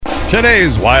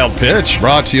Today's Wild Pitch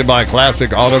brought to you by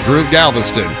Classic Auto Group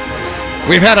Galveston.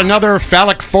 We've had another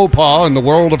phallic faux pas in the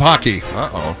world of hockey.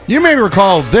 Uh-oh. You may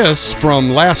recall this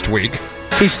from last week.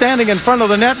 He's standing in front of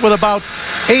the net with about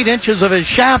 8 inches of his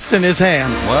shaft in his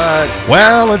hand. What?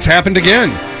 Well, it's happened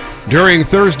again. During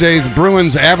Thursday's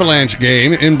Bruins Avalanche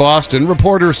game in Boston,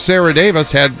 reporter Sarah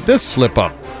Davis had this slip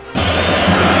up.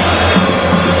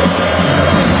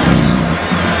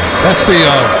 That's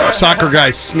the soccer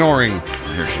guy snoring.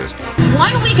 Here she is.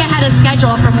 1 week ahead of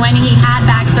schedule from when he had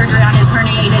back surgery on his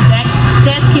herniated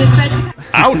disc. He was supposed to...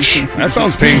 Ouch! That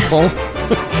sounds painful.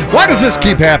 Why does this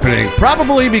keep happening?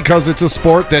 Probably because it's a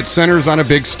sport that centers on a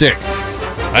big stick.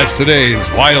 That's today's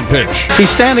Wild Pitch. He's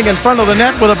standing in front of the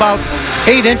net with about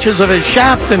 8 inches of his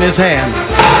shaft in his hand.